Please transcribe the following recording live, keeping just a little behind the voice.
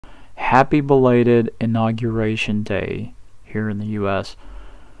happy belated Inauguration Day here in the U.S.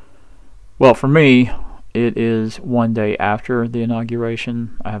 Well, for me, it is one day after the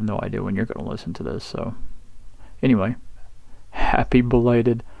inauguration. I have no idea when you're going to listen to this, so anyway, happy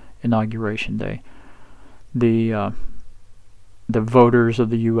belated Inauguration Day. The voters of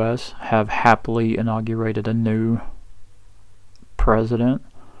the U.S. have happily inaugurated a new president.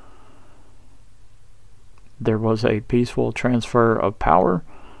 There was a peaceful transfer of power,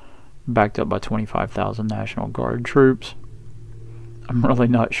 backed up by 25,000 National Guard troops. I'm really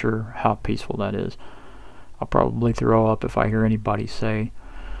not sure how peaceful that is. I'll probably throw up if I hear anybody say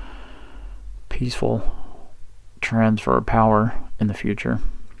peaceful transfer of power in the future.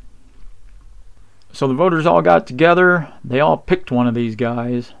 So the voters all got together. They all picked one of these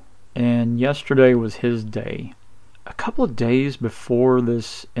guys, and yesterday was his day. A couple of days before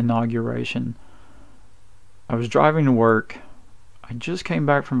this inauguration, I was driving to work. I just came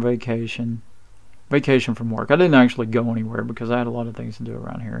back from vacation from work. I didn't actually go anywhere because I had a lot of things to do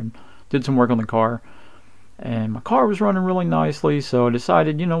around here, and did some work on the car. And my car was running really nicely, so I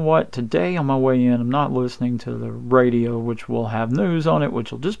decided, you know what, today on my way in, I'm not listening to the radio, which will have news on it,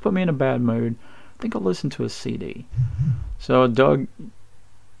 which will just put me in a bad mood. I think I'll listen to a CD. So, Doug,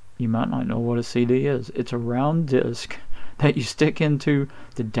 you might not know what a CD is. It's a round disc that you stick into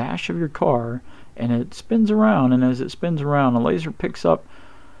the dash of your car, and it spins around, and as it spins around, a laser picks up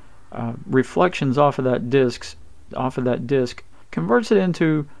reflections off of that disc, converts it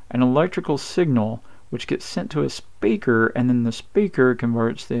into an electrical signal, which gets sent to a speaker, and then the speaker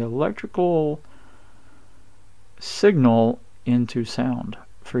converts the electrical signal into sound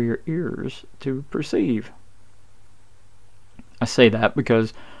for your ears to perceive. I say that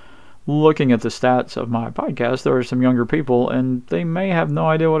because looking at the stats of my podcast, there are some younger people, and they may have no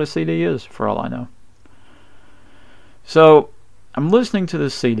idea what a CD is, for all I know. So, I'm listening to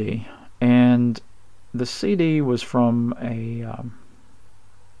this CD, and the CD was from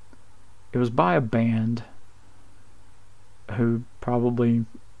it was by a band who probably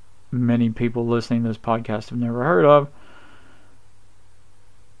many people listening to this podcast have never heard of,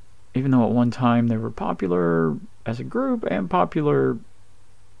 even though at one time they were popular as a group and popular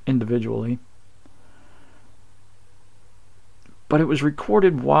individually. But it was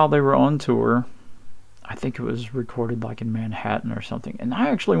recorded while they were on tour. I think it was recorded like in Manhattan or something. And I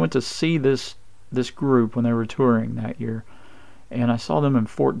actually went to see this group when they were touring that year. And I saw them in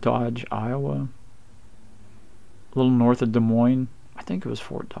Fort Dodge, Iowa. A little north of Des Moines. I think it was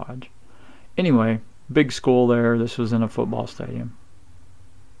Fort Dodge. Anyway, big school there. This was in a football stadium.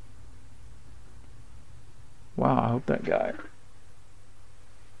 Wow, I hope that guy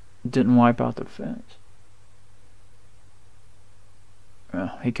didn't wipe out the fence.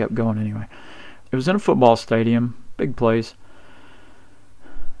 Well, he kept going anyway. It was in a football stadium, big place.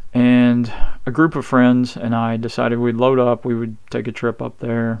 And a group of friends and I decided we'd load up, we would take a trip up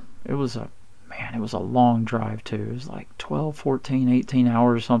there. It was a long drive too. It was like 12, 14, 18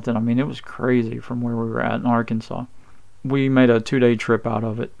 hours or something. I mean, it was crazy from where we were at in Arkansas. We made a 2-day trip out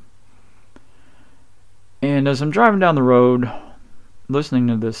of it. And as I'm driving down the road, listening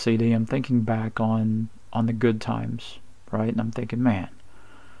to this CD, I'm thinking back on the good times, right? And I'm thinking, man,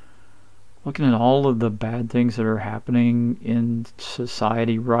 looking at all of the bad things that are happening in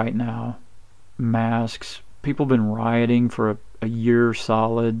society right now, masks, people been rioting for a year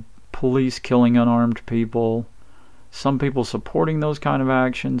solid, police killing unarmed people, some people supporting those kind of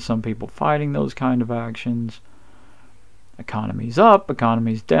actions, some people fighting those kind of actions, economy's up,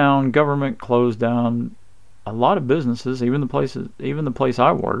 economy's down, government closed down a lot of businesses, even the place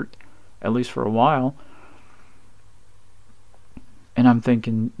I worked, at least for a while. And I'm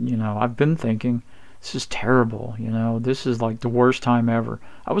thinking, I've been thinking, this is terrible, this is like the worst time ever.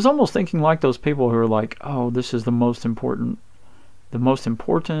 I was almost thinking like those people who are like, oh, this is the most important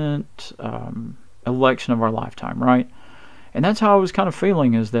election of our lifetime, right? And that's how I was kind of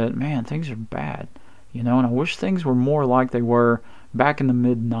feeling, is that, man, things are bad, and I wish things were more like they were back in the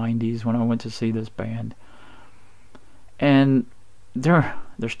mid-90s when I went to see this band. And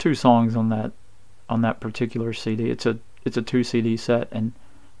there's 2 songs on that particular CD. It's a 2 CD set, and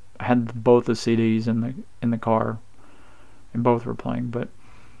I had both the CDs in the car, and both were playing. But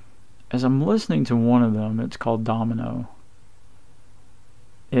as I'm listening to one of them, it's called Domino.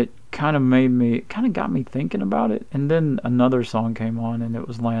 It kind of got me thinking about it. And then another song came on, and it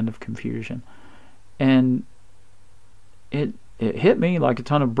was Land of Confusion, and it hit me like a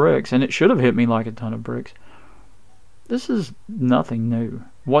ton of bricks, and it should have hit me like a ton of bricks. This is nothing new.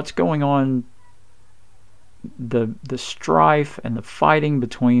 What's going on, the strife and the fighting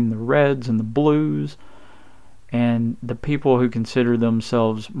between the Reds and the Blues, and the people who consider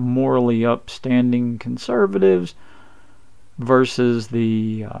themselves morally upstanding conservatives versus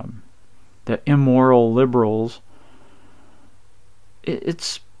the immoral liberals.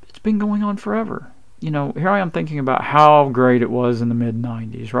 It's been going on forever. Here I am thinking about how great it was in the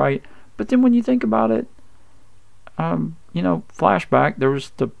mid-90s, right? But then when you think about it, flashback, there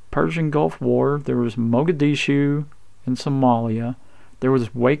was the Persian Gulf War, there was Mogadishu in Somalia, there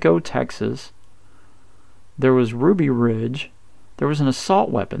was Waco, Texas, there was Ruby Ridge, there was an assault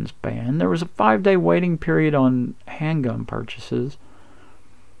weapons ban, there was a 5-day waiting period on handgun purchases.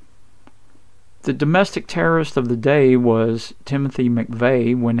 The domestic terrorist of the day was Timothy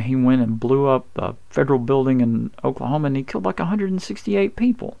McVeigh when he went and blew up a federal building in Oklahoma, and he killed like 168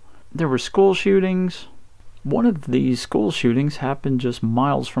 people. There were school shootings. One of these school shootings happened just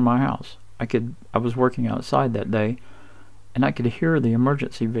miles from my house. I was working outside that day, and I could hear the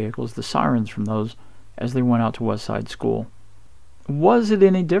emergency vehicles, the sirens from those, as they went out to West Side School. Was it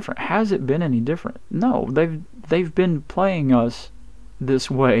any different? Has it been any different? No, they've been playing us this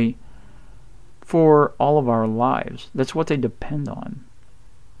way for all of our lives. That's what they depend on.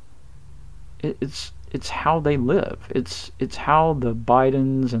 It's how they live. It's how the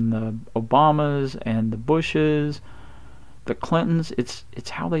Bidens and the Obamas and the Bushes, the Clintons, it's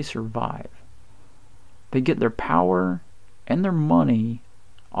how they survive. They get their power and their money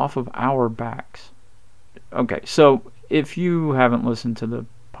off of our backs. Okay, so if you haven't listened to the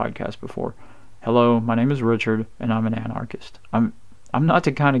podcast before, hello, my name is Richard, and I'm an anarchist. I'm not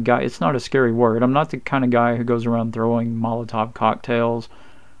the kind of guy, it's not a scary word, I'm not the kind of guy who goes around throwing Molotov cocktails,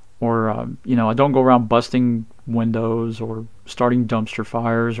 or, I don't go around busting windows or starting dumpster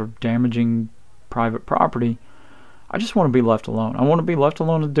fires or damaging private property. I just want to be left alone. I want to be left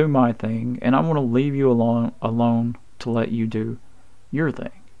alone to do my thing, and I want to leave you alone to let you do your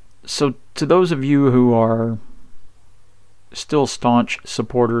thing. So to those of you who are still staunch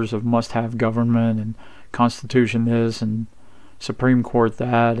supporters of must-have government and Constitution this and Supreme Court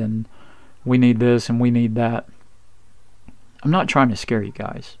that and we need this and we need that, I'm not trying to scare you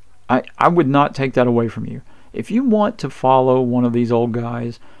guys. I would not take that away from you. If you want to follow one of these old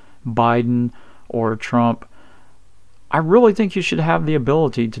guys, Biden or Trump, I really think you should have the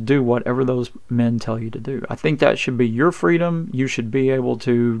ability to do whatever those men tell you to do. I think that should be your freedom. You should be able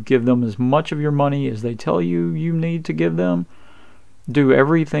to give them as much of your money as they tell you need to give them. Do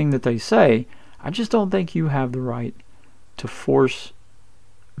everything that they say. I just don't think you have the right to force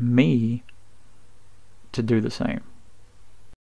me to do the same.